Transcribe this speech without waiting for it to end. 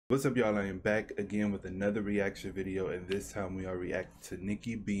What's up, y'all? I am back again with another reaction video, and this time we are reacting to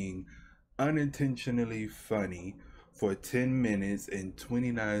Nicki being unintentionally funny for 10 minutes and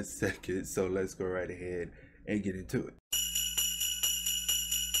 29 seconds. So let's go right ahead and get into it.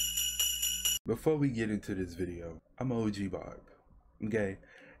 Before we get into this video, I'm OG Barb, okay?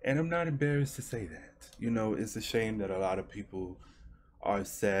 And I'm not embarrassed to say that. You know, it's a shame that a lot of people are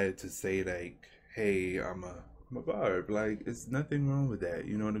sad to say, like, hey, I'm a Barb. Like, it's nothing wrong with that.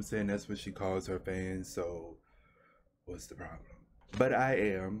 You know what I'm saying? That's what she calls her fans. So what's the problem? But I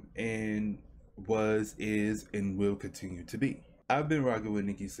am, and was, is, and will continue to be. I've been rocking with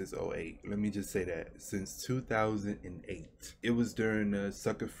Nicki since 08. Let me just say that. Since 2008. It was during the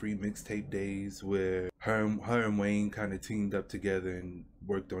Sucker Free mixtape days where her and Wayne kind of teamed up together and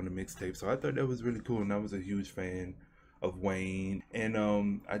worked on the mixtape. So I thought that was really cool, and I was a huge fan of Wayne. And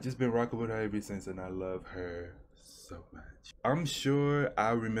I just been rocking with her ever since, and I love her so much. I'm sure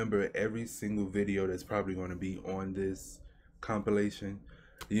I remember every single video that's probably going to be on this compilation.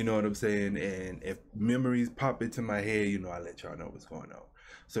 You know what I'm saying? And if memories pop into my head, you know, I let y'all know what's going on.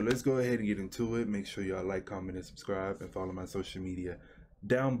 So let's go ahead and get into it. Make sure y'all like, comment, and subscribe, and follow my social media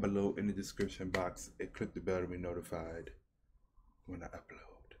down below in the description box, and click the bell to be notified when I upload.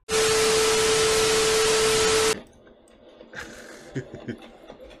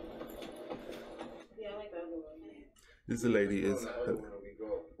 This lady is. Ooh.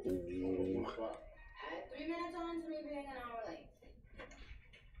 3 minutes on to me being an hour late.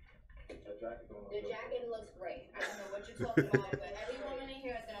 The jacket looks great. I don't know what you're talking about, but every woman in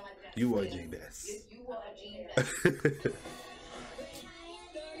here is gonna like that. You wore a jean vest. You wore a jean vest.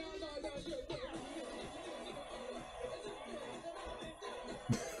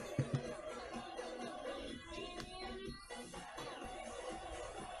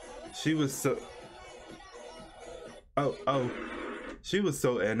 She was so. She was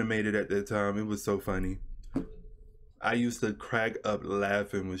so animated at that time. It was so funny. I used to crack up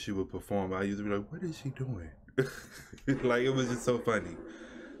laughing when she would perform. I used to be like, what is she doing? Like, it was just so funny.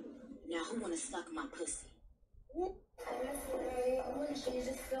 Now who wanna suck my pussy?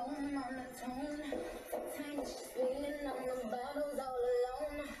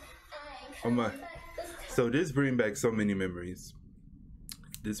 Oh my. So this brings back so many memories.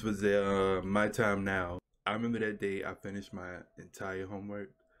 This was my time now. I remember that day I finished my entire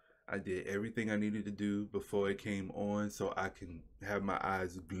homework. I did everything I needed to do before it came on so I can have my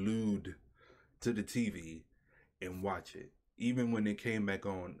eyes glued to the TV and watch it. Even when it came back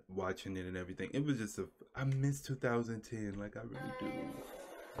on, watching it and everything. It was just I miss 2010, like I really do.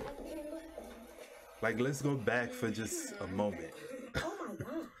 Like, let's go back for just a moment. Oh my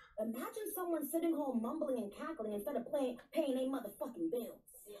God. Imagine someone sitting home mumbling and cackling instead of paying their motherfucking bills.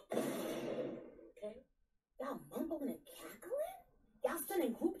 Okay? Y'all mumbling and cackling? Y'all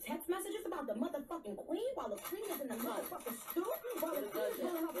sending group text messages about the motherfucking queen while the queen is in the motherfucking stew? While the queen is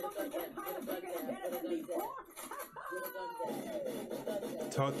building her fucking empire bigger and better than before?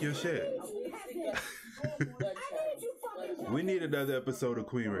 Talk your shit. We need another episode of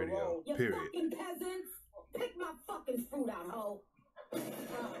Queen Radio. You Period. fucking peasants! Pick my fucking fruit out, ho!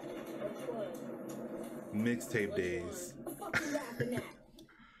 Mixtape days. What the fuck you laughing at?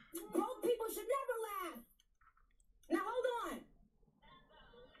 Broke people should never laugh! Now hold on!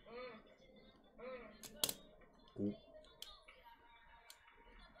 Ooh.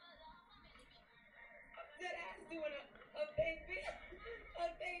 That ass doing a fake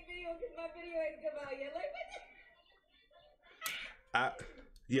video because my video ain't come out yet. Like, what the?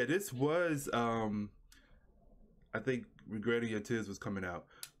 Yeah, this was I think Regretting Your Tears was coming out,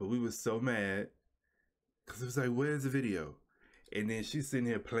 but we were so mad because it was like, where's the video? And then she's sitting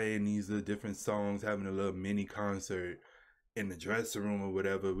here playing these different songs, having a little mini concert in the dressing room or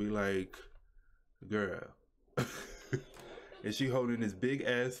whatever. We like, girl. And she holding this big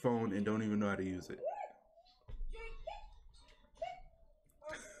ass phone and don't even know how to use it.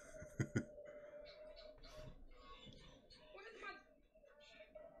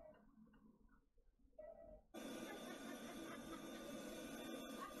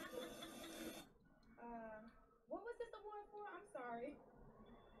 What was this award for? I'm sorry.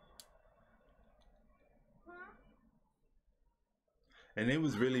 Huh? And they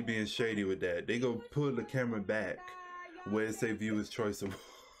was really being shady with that. They go pull the camera back where it say Viewer's Choice Award.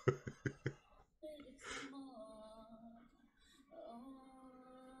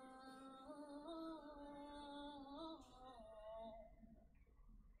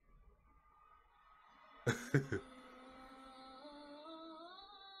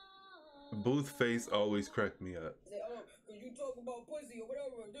 Booth face always cracked me up. Say, oh, cause you talk about pussy or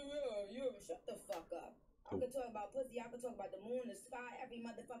whatever. You shut the fuck up. I I could talk about pussy, I could talk about the moon, the sky, every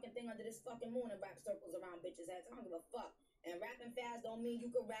motherfucking thing under this fucking moon and wrap circles around bitches' heads. I don't give a fuck. And rapping fast don't mean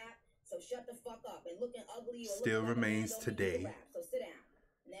you can rap, so shut the fuck up. And looking ugly or still looking remains like a man don't mean you today. can rap. So sit down.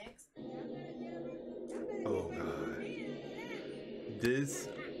 Next. Oh God.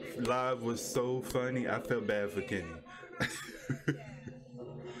 This live was so funny. I felt bad for Kenny.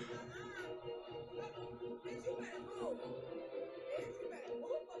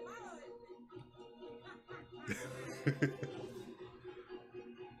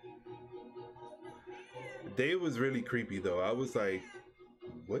 They was really creepy though. I was like,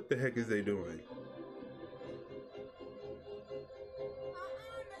 what the heck is they doing?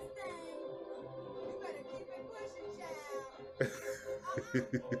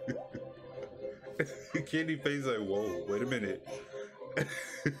 Kenny face like, whoa, wait a minute.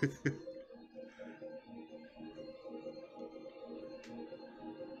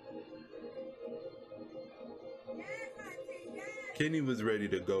 Kenny was ready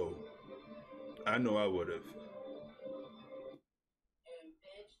to go. I know I would have.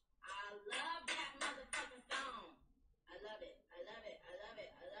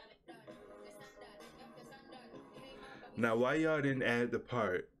 Now, why y'all didn't add the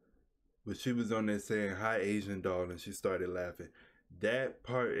part where she was on there saying, "Hi, Asian doll," and she started laughing? That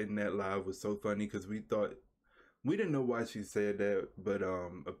part in that live was so funny because we didn't know why she said that, but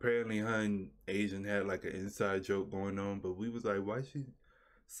apparently her and Asian had like an inside joke going on, but we was like, why she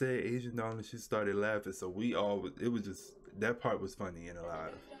said Asian doll and she started laughing? So it was just, that part was funny in a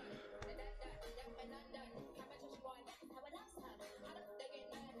live.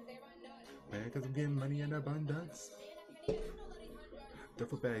 Man, because I'm getting money in abundance.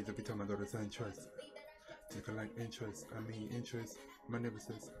 Duffel bags every time I go to SunTrust. You can like interest, I mean interest. My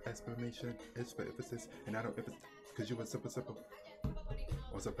nemesis, exclamation, it's for emphasis. And I don't emphasis, because you were simple.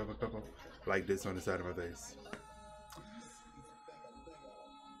 What's up, pepper? Like this on the side of my face.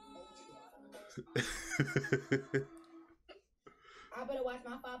 I better watch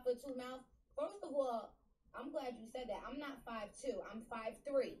my 5'2" mouth. First of all, I'm glad you said that. I'm not 5'2", I'm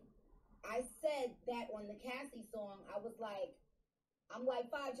 5'3". I said that on the Cassie song. I was like, I'm like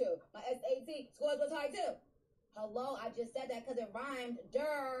 5'2". My SAT scores was high too. Hello, I just said that because it rhymed.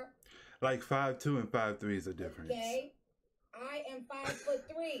 Durr. Like 5'2" and 5'3" is a difference. Okay. I am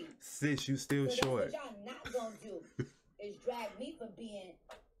 5'3". Sis, you still so short. That's what y'all not gonna do is drag me for being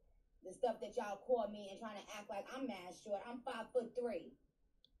the stuff that y'all call me and trying to act like I'm mad short. I'm 5'3".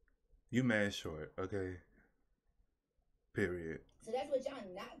 You mad short, okay? Period. So that's what y'all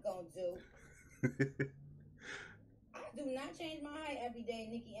not gonna do. I do not change my height every day,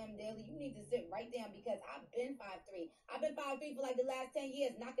 Nikki M. Daly. You need to sit right down because I've been 5'3". I've been 5'3" for like the last 10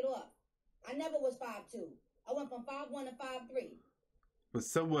 years. Knock it off. I never was 5'2". I went from 5'1" to 5'3". But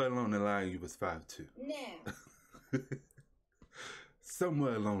somewhere along the line, you was 5'2". Now.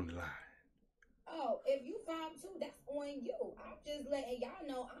 Somewhere along the line. Oh, if you 5'2", that's on you. I'm just letting y'all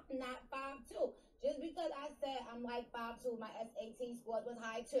know I'm not 5'2". Just because I said I'm like 5'2", my SAT scores was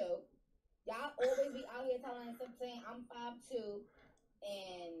high too. Y'all always be out here telling us saying I'm 5'2",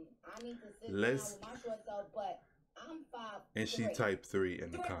 and I need to sit down with my short self, but I'm 5'3". And she typed 3 in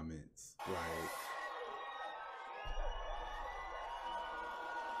the comments. Right.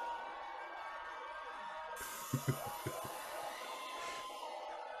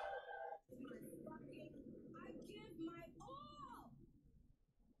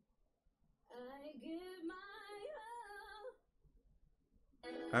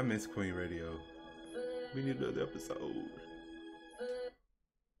 I miss Queen Radio. We need another episode.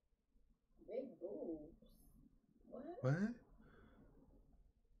 What?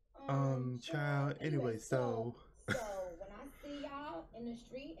 Child. Anyway, so when I see y'all in the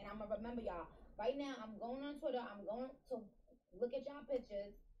street, and I'm gonna remember y'all. Right now, I'm going on Twitter. I'm going to look at y'all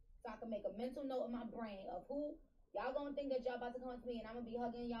pictures so I can make a mental note in my brain of who y'all gonna think that y'all about to come to me, and I'm gonna be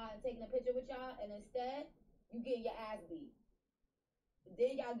hugging y'all and taking a picture with y'all, and instead you getting your ass beat.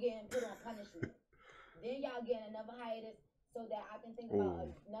 Then y'all getting put on punishment. Then y'all getting another hiatus so that I can think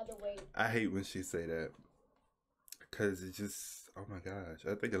about another way. I hate when she say that. Because it just, oh my gosh.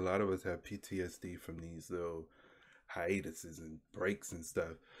 I think a lot of us have PTSD from these little hiatuses and breaks and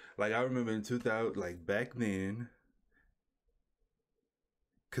stuff. Like, I remember in 2000, like, back then.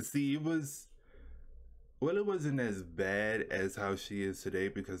 Because, see, it wasn't as bad as how she is today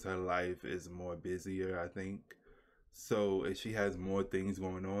because her life is more busier, I think. So, and she has more things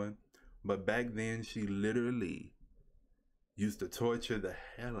going on. But back then, she literally used to torture the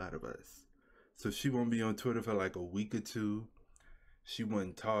hell out of us. So she won't be on Twitter for like a week or two. She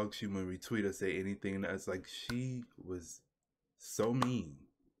wouldn't talk. She wouldn't retweet or say anything. That's like, she was so mean.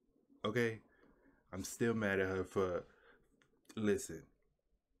 Okay? I'm still mad at her for, listen,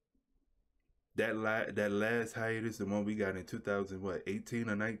 that last hiatus, the one we got in 2018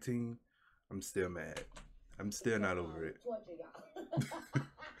 or 19, I'm still mad. I'm still not over it. Torture y'all.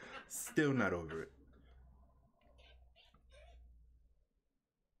 Still not over it.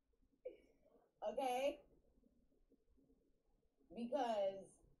 Okay? Because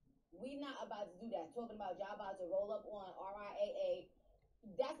we not about to do that. Talking about y'all about to roll up on RIAA.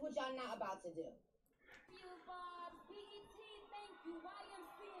 That's what y'all not about to do. You, Bob. PET, thank you.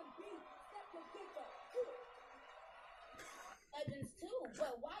 YMC and B. Step your bitch up. Legends too,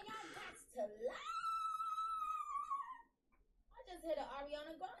 but why y'all got to lie? I just hit an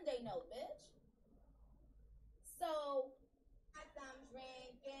Ariana Grande note, bitch. So, I'm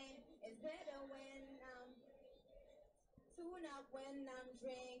drinking. It's better when I'm tune up when I'm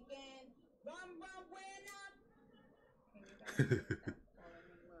drinking. Rum when I'm. Can you guys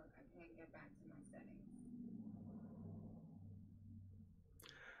look, I can't get back to my settings.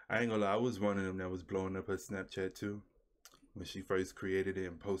 I ain't gonna lie, I was one of them that was blowing up her Snapchat too. When she first created it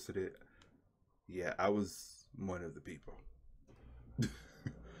and posted it. Yeah, I was one of the people. This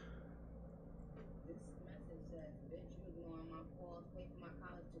message says, bitch, you ignoring my calls, pay for my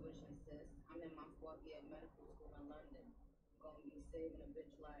college tuition, sis. I'm in my 4th year of medical school in London. Gonna be saving a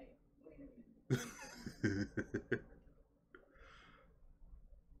bitch life. Wait a minute.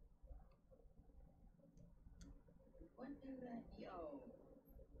 What is that? Yo,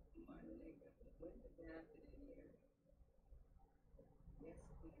 my nigga, what is happening here? Yes,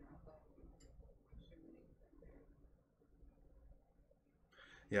 queen, I thought you.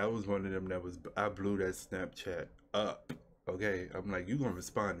 Yeah, I was one of them that was, I blew that Snapchat up. Okay, I'm like, you gonna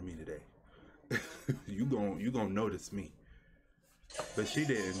respond to me today. you gonna notice me. But she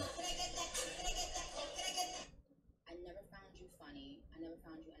didn't. I never found you funny. I never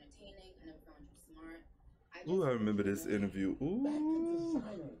found you entertaining. I never found you smart. Ooh, I remember this interview. Ooh. Back to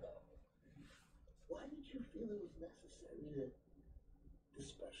designer though. Why did you feel it was necessary to the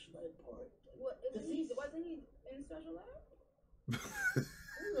special ed part? What? Wasn't he in special ed?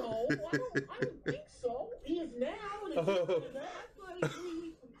 No, I don't think so. He is now. I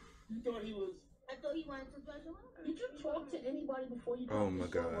thought he went to special ed. Did you talk to anybody before you Oh dropped my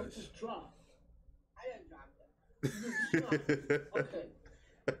the song? Or gosh. just drop? I didn't drop them. Okay.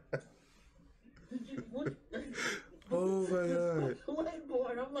 Did you? What? Oh my god.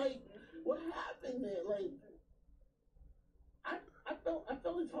 Whiteboard. I'm like, what happened there? Like, I felt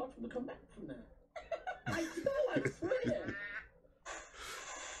it's hard for him to come back from that. I swear.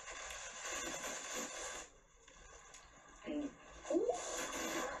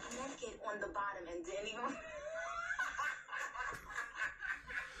 Naked on the bottom and didn't even.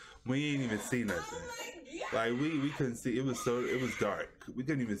 We ain't even see nothing. Oh my God. Like we couldn't see. It was dark. We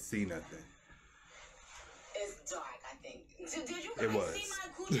couldn't even see nothing. It's dark, I think. Did you It guys was. see my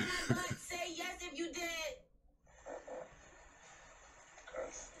coochie and my butt? Say yes if you did.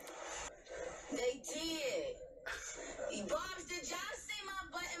 They did. Bobs, did y'all see my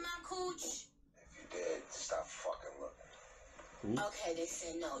butt and my cooch? If you did, stop fucking looking. Ooh. Okay, they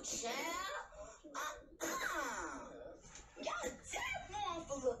said no, child. Y'all dead wrong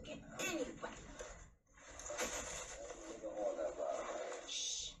for looking anyway.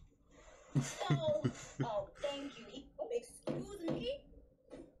 Shh. So, oh, thank you. Oh, excuse me.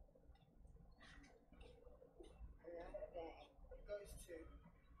 Goes to.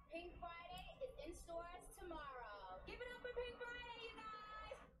 Pink Friday is in stores tomorrow. Give it up for Pink Friday, you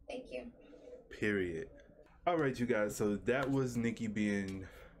guys. Thank you. Period. All right, you guys. So that was Nicki being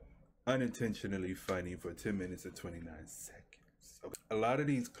unintentionally funny for 10 minutes and 29 seconds. Okay. A lot of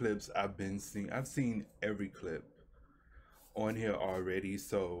these clips I've seen every clip on here already,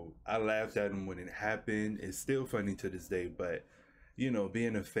 so I laughed at them when it happened. It's still funny to this day, but you know,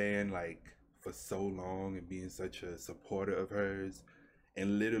 being a fan like for so long and being such a supporter of hers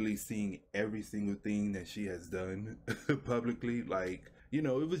and literally seeing every single thing that she has done publicly, like, you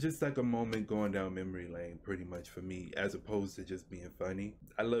know, it was just like a moment going down memory lane pretty much for me, as opposed to just being funny.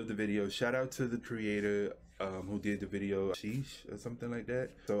 I love the video. Shout out to the creator who did the video, Sheesh or something like that.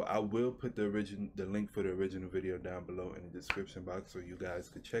 So I will put the link for the original video down below in the description box so you guys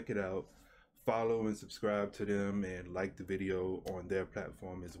could check it out. Follow and subscribe to them and like the video on their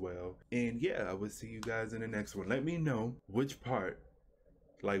platform as well. And yeah, I will see you guys in the next one. Let me know which part,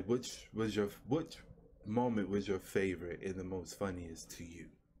 like which moment was your favorite and the most funniest to you.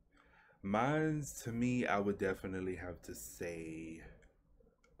 Mine's, to me, I would definitely have to say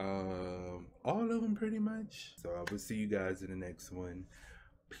all of them pretty much. So I will see you guys in the next one.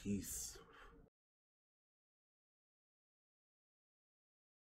 Peace.